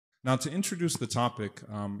Now, to introduce the topic,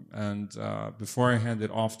 before I hand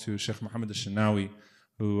it off to Sheikh Muhammad al-Shinawi,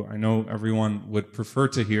 who I know everyone would prefer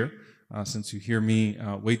to hear, since you hear me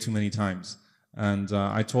way too many times. And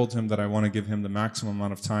I told him that I want to give him the maximum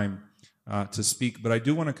amount of time to speak, but I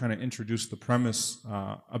do want to kind of introduce the premise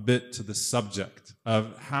a bit to the subject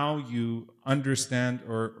of how you understand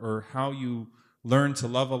or how you learn to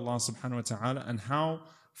love Allah subhanahu wa ta'ala, and how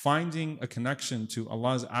finding a connection to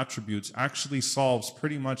Allah's attributes actually solves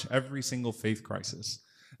pretty much every single faith crisis.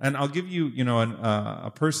 And I'll give you,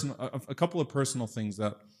 a couple of personal things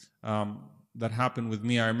that that happened with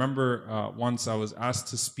me. I remember once I was asked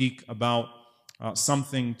to speak about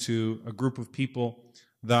something to a group of people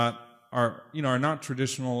that are not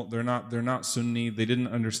traditional. They're not Sunni. They didn't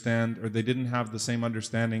understand, or they didn't have the same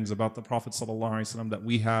understandings about the Prophet ﷺ that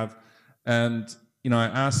we have. And I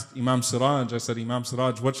asked Imam Siraj, I said, Imam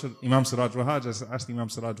Siraj, I asked Imam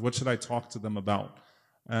Siraj, what should I talk to them about?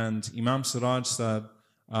 And Imam Siraj said,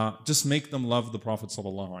 just make them love the Prophet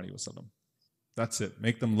ﷺ. That's it.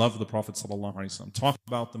 Make them love the Prophet ﷺ. Talk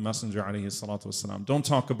about the Messenger ﷺ. Don't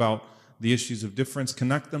talk about the issues of difference.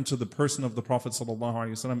 Connect them to the person of the Prophet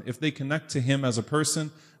ﷺ. If they connect to him as a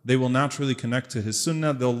person, they will naturally connect to his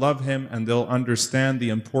sunnah. They'll love him and they'll understand the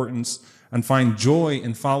importance and find joy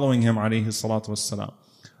in following him ﷺ.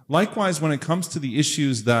 Likewise, when it comes to the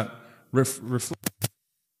issues that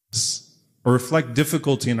reflect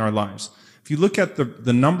difficulty in our lives, if you look at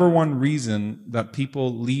the number one reason that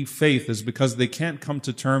people leave faith is because they can't come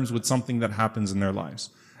to terms with something that happens in their lives.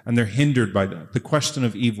 And they're hindered by that. The question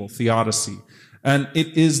of evil, theodicy. And it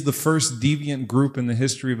is the first deviant group in the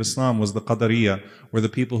history of Islam was the Qadariyah, were the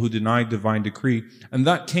people who denied divine decree. And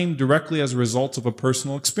that came directly as a result of a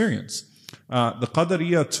personal experience. The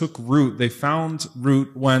Qadariyah took root, they found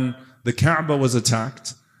root when the Kaaba was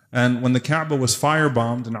attacked. And when the Kaaba was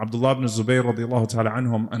firebombed and Abdullah ibn Zubayr radiallahu ta'ala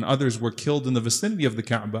anhum and others were killed in the vicinity of the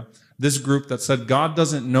Kaaba, this group that said God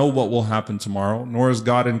doesn't know what will happen tomorrow, nor is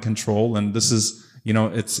God in control, and this is,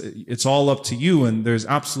 it's all up to you, and there's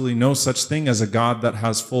absolutely no such thing as a God that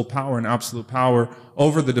has full power and absolute power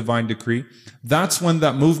over the divine decree. That's when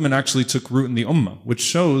that movement actually took root in the Ummah, which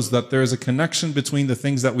shows that there is a connection between the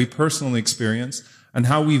things that we personally experience and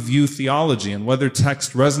how we view theology and whether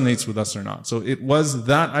text resonates with us or not. So it was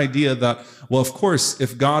that idea that, well, of course,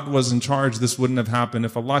 if God was in charge, this wouldn't have happened.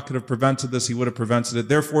 If Allah could have prevented this, He would have prevented it.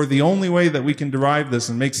 Therefore, the only way that we can derive this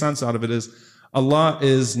and make sense out of it is Allah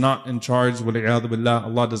is not in charge. Wal-'iyadhu billah.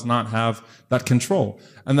 Allah does not have that control.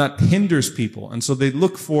 And that hinders people. And so they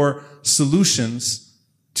look for solutions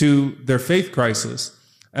to their faith crisis.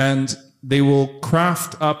 And they will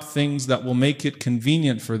craft up things that will make it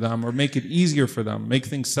convenient for them or make it easier for them, make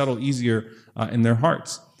things settle easier in their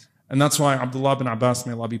hearts. And that's why Abdullah bin Abbas,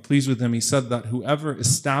 may Allah be pleased with him, he said that whoever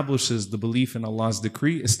establishes the belief in Allah's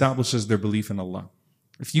decree establishes their belief in Allah.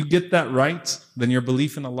 If you get that right, then your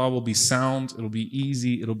belief in Allah will be sound, it'll be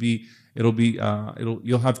easy,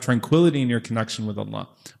 you'll have tranquility in your connection with Allah.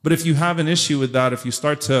 But if you have an issue with that, if you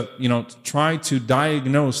start to, try to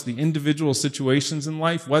diagnose the individual situations in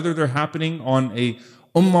life, whether they're happening on a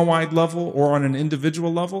ummah-wide level or on an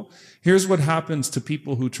individual level, here's what happens to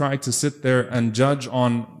people who try to sit there and judge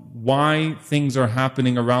on why things are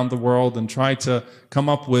happening around the world and try to come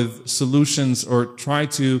up with solutions or try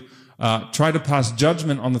to pass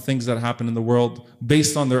judgment on the things that happen in the world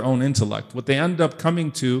based on their own intellect. What they end up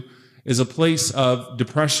coming to is a place of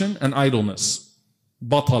depression and idleness.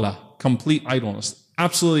 Batala, complete idleness.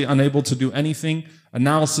 Absolutely unable to do anything.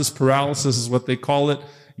 Analysis paralysis is what they call it.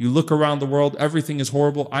 You look around the world, everything is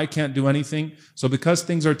horrible. I can't do anything. So because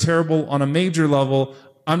things are terrible on a major level,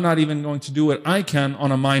 I'm not even going to do what I can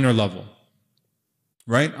on a minor level.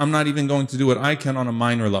 Right? I'm not even going to do what I can on a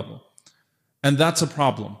minor level. And that's a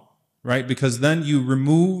problem. Right? Because then you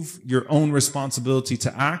remove your own responsibility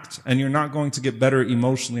to act and you're not going to get better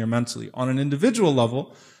emotionally or mentally. On an individual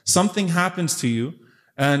level, something happens to you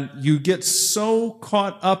and you get so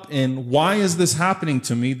caught up in why is this happening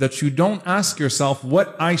to me that you don't ask yourself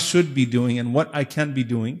what I should be doing and what I can be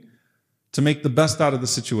doing to make the best out of the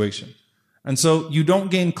situation. And so you don't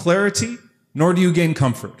gain clarity, nor do you gain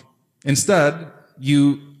comfort. Instead,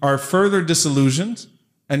 you are further disillusioned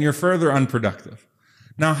and you're further unproductive.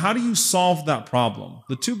 Now, how do you solve that problem?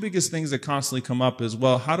 The two biggest things that constantly come up is,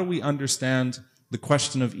 well, how do we understand the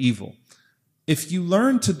question of evil? If you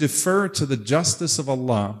learn to defer to the justice of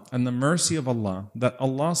Allah and the mercy of Allah, that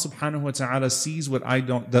Allah subhanahu wa ta'ala sees what I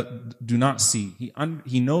do not see,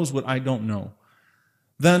 He knows what I don't know,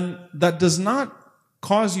 then that does not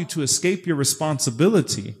cause you to escape your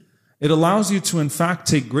responsibility. It allows you to, in fact,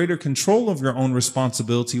 take greater control of your own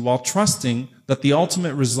responsibility while trusting that the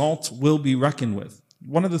ultimate result will be reckoned with.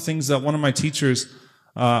 One of the things that one of my teachers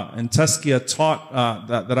in Tazkiyah taught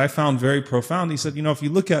that I found very profound, he said, if you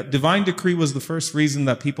look at divine decree was the first reason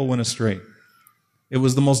that people went astray. It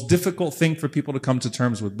was the most difficult thing for people to come to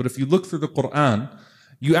terms with. But if you look through the Quran,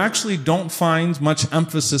 you actually don't find much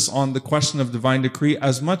emphasis on the question of divine decree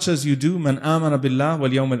as much as you do man amana billah wal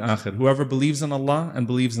yawm al-akhir, whoever believes in Allah and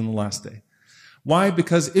believes in the last day. Why?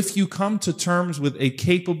 Because if you come to terms with a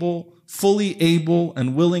capable, fully able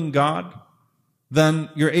and willing God, then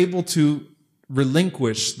you're able to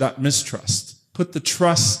relinquish that mistrust. Put the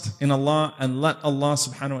trust in Allah and let Allah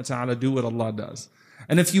subhanahu wa ta'ala do what Allah does.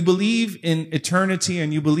 And if you believe in eternity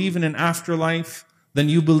and you believe in an afterlife, then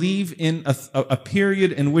you believe in a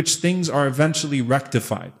period in which things are eventually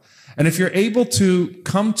rectified. And if you're able to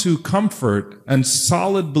come to comfort and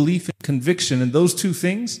solid belief and conviction in those two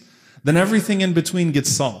things, then everything in between gets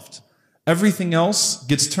solved. Everything else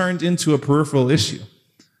gets turned into a peripheral issue.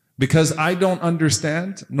 Because I don't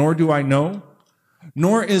understand, nor do I know,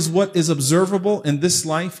 nor is what is observable in this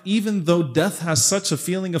life, even though death has such a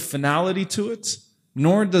feeling of finality to it,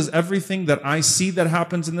 nor does everything that I see that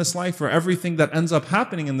happens in this life or everything that ends up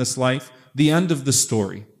happening in this life the end of the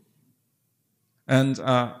story. And,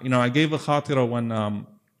 I gave a khatira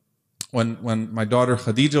when my daughter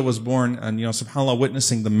Khadija was born and, subhanAllah,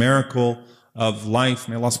 witnessing the miracle of life.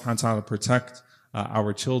 May Allah subhanahu wa ta'ala protect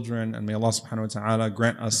our children, and may Allah subhanahu wa ta'ala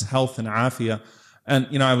grant us health and afiyah. And,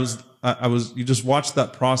 you just watch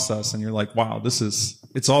that process and you're like, wow, it's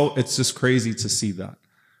just crazy to see that.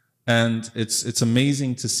 And it's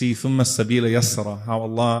amazing to see ثُمَّ السَّبِيلَ يَسَّرَ, how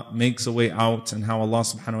Allah makes a way out and how Allah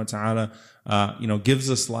subhanahu wa ta'ala,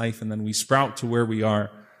 gives us life, and then we sprout to where we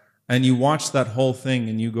are. And you watch that whole thing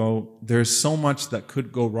and you go, there's so much that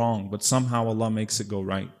could go wrong, but somehow Allah makes it go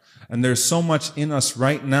right. And there's so much in us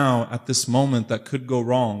right now at this moment that could go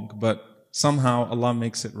wrong, but somehow Allah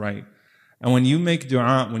makes it right. And when you make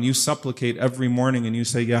dua, when you supplicate every morning and you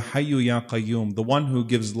say, Ya Hayyu Ya Qayyum, the one who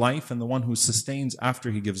gives life and the one who sustains after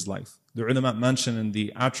he gives life. The ulama mention in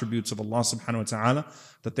the attributes of Allah subhanahu wa ta'ala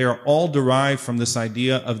that they are all derived from this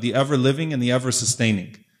idea of the ever living and the ever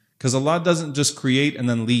sustaining. Because Allah doesn't just create and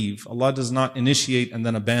then leave. Allah does not initiate and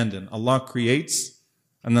then abandon. Allah creates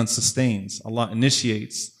and then sustains. Allah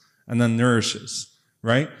initiates and then nourishes.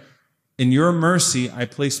 Right? In your mercy, I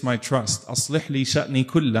place my trust. Aslih li sha'ni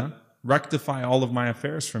kulla. Rectify all of my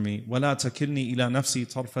affairs for me. وَلَا تَكِلْنِي إِلَى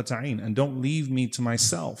نَفْسِي طَرْفَةَ عَيْنٍ. And don't leave me to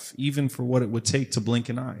myself, even for what it would take to blink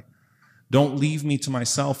an eye. Don't leave me to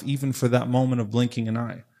myself, even for that moment of blinking an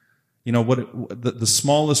eye. The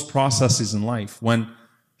smallest processes in life, when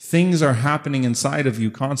things are happening inside of you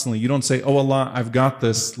constantly, you don't say, oh Allah, I've got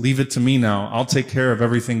this, leave it to me now. I'll take care of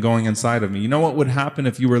everything going inside of me. You know what would happen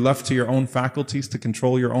if you were left to your own faculties to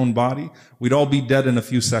control your own body? We'd all be dead in a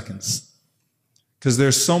few seconds. Because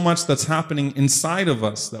there's so much that's happening inside of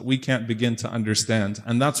us that we can't begin to understand.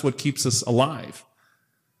 And that's what keeps us alive.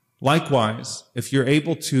 Likewise, if you're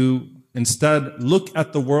able to instead look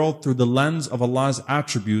at the world through the lens of Allah's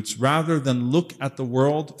attributes, rather than look at the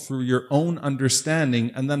world through your own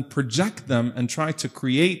understanding and then project them and try to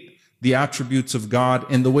create the attributes of God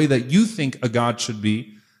in the way that you think a God should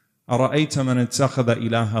be, أَرَأَيْتَ مَنِ اتَّخَذَ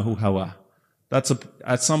إِلَهَهُ هَوَاهُ.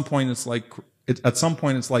 At some point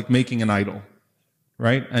it's like making an idol.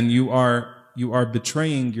 Right? And you are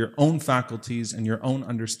betraying your own faculties and your own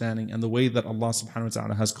understanding and the way that Allah subhanahu wa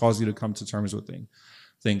ta'ala has caused you to come to terms with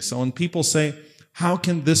things. So when people say, how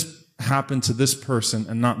can this happen to this person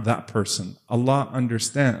and not that person? Allah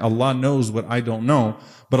knows what I don't know,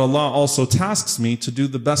 but Allah also tasks me to do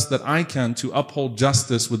the best that I can to uphold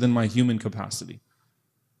justice within my human capacity.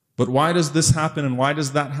 But why does this happen and why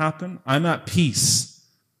does that happen? I'm at peace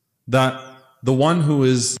that the one who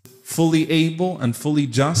is fully able and fully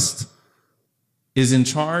just is in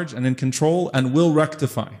charge and in control and will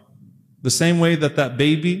rectify. The same way that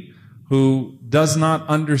baby who does not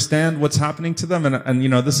understand what's happening to them,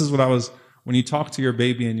 and this is what when you talk to your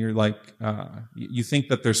baby and you're like, you think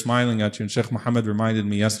that they're smiling at you, and Sheikh Muhammad reminded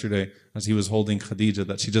me yesterday as he was holding Khadija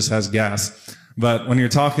that she just has gas. But when you're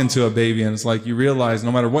talking to a baby and it's like you realize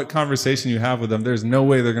no matter what conversation you have with them, there's no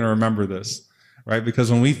way they're going to remember this, right? Because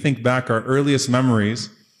when we think back, our earliest memories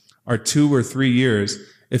are 2 or 3 years.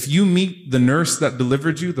 If you meet the nurse that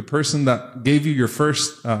delivered you, the person that gave you your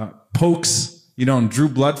first pokes, and drew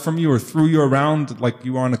blood from you or threw you around like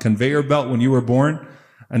you were on a conveyor belt when you were born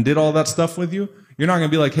and did all that stuff with you, you're not going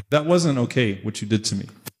to be like, hey, that wasn't okay what you did to me.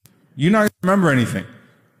 You're not going to remember anything.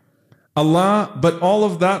 But all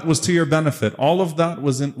of that was to your benefit. All of that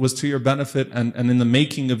was to your benefit and in the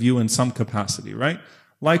making of you in some capacity, right?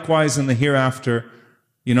 Likewise, in the hereafter,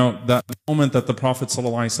 You know, that moment that the Prophet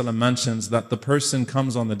ﷺ mentions that the person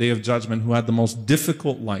comes on the Day of Judgment who had the most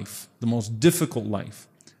difficult life, يُغْمَسُ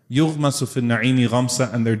فِي النَّعِيمِ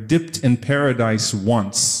غَمْسًا, and they're dipped in paradise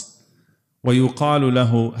once. وَيُقَالُ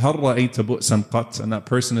لَهُ هَلْ رَأَيْتَ بُؤْسًا قَطْ, and that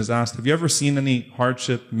person is asked, have you ever seen any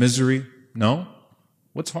hardship, misery? No?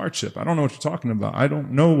 What's hardship? I don't know what you're talking about. I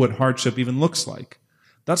don't know what hardship even looks like.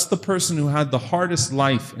 That's the person who had the hardest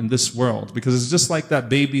life in this world, because it's just like that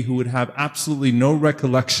baby who would have absolutely no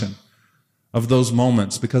recollection of those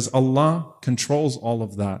moments, because Allah controls all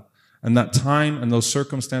of that. And that time and those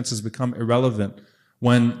circumstances become irrelevant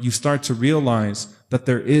when you start to realize that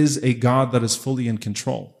there is a God that is fully in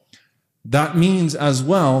control. That means as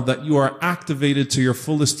well that you are activated to your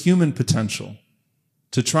fullest human potential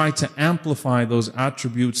to try to amplify those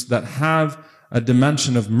attributes that have a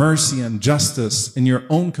dimension of mercy and justice in your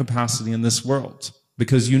own capacity in this world.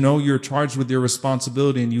 Because you know you're charged with your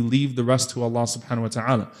responsibility and you leave the rest to Allah subhanahu wa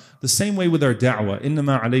ta'ala. The same way with our da'wah.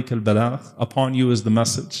 إِنَّمَا عَلَيْكَ الْبَلَاغُ, upon you is the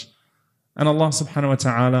message. And Allah subhanahu wa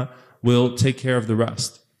ta'ala will take care of the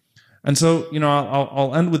rest. And so, you know,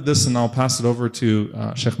 I'll end with this and I'll pass it over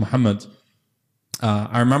to Sheikh Muhammad.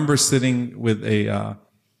 I remember sitting with a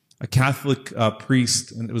Catholic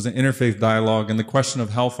priest, and it was an interfaith dialogue, and the question of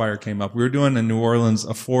hellfire came up. We were doing in New Orleans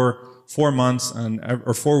a 4 months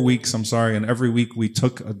or 4 weeks, and every week we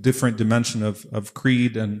took a different dimension of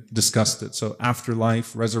creed and discussed it. So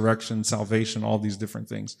afterlife, resurrection, salvation, all these different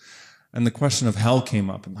things. And the question of hell came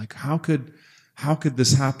up, and like, how could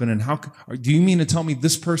this happen? And do you mean to tell me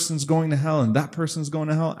this person's going to hell and that person's going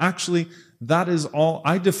to hell? Actually, that is all.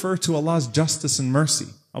 I defer to Allah's justice and mercy.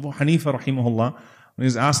 Abu Hanifa rahimahullah, when he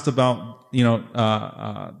was asked about, you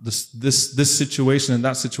know, this situation and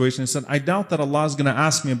that situation, he said, I doubt that Allah is going to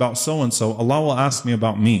ask me about so-and-so. Allah will ask me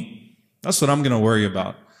about me. That's what I'm going to worry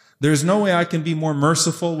about. There's no way I can be more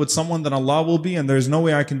merciful with someone than Allah will be, and there's no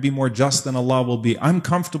way I can be more just than Allah will be. I'm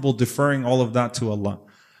comfortable deferring all of that to Allah.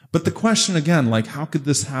 But the question again, like, how could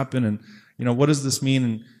this happen? And, you know, what does this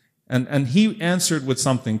mean? And he answered with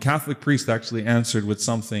something, Catholic priest actually answered with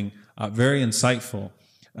something very insightful.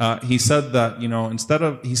 He said that, you know,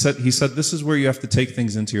 he said, this is where you have to take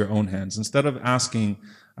things into your own hands. Instead of asking,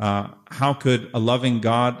 how could a loving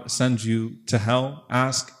God send you to hell?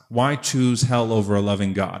 Ask, why choose hell over a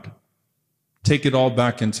loving God? Take it all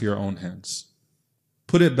back into your own hands.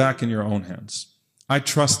 Put it back in your own hands. I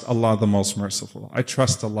trust Allah the most merciful. I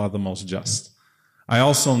trust Allah the most just. I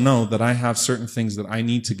also know that I have certain things that I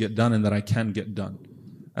need to get done and that I can get done.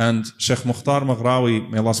 And Sheikh Mukhtar Maghrawi,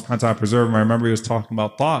 may Allah subhanahu wa ta'ala preserve him, I remember he was talking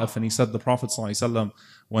about Ta'if, and he said the Prophet ﷺ,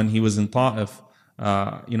 when he was in Ta'if,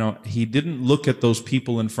 you know, he didn't look at those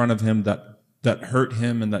people in front of him that hurt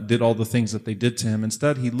him and that did all the things that they did to him.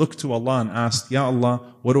 Instead, he looked to Allah and asked, Ya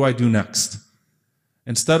Allah, what do I do next?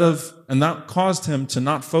 And that caused him to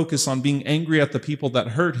not focus on being angry at the people that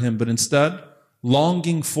hurt him, but instead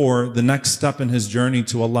longing for the next step in his journey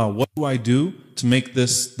to Allah. What do I do to make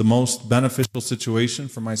this the most beneficial situation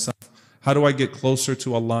for myself? How do I get closer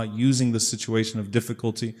to Allah using this situation of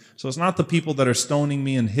difficulty? So it's not the people that are stoning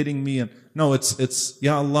me and hitting me. No, it's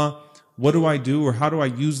Ya Allah, what do I do, or how do I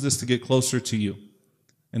use this to get closer to you?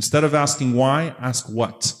 Instead of asking why, ask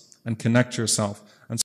what, and connect yourself.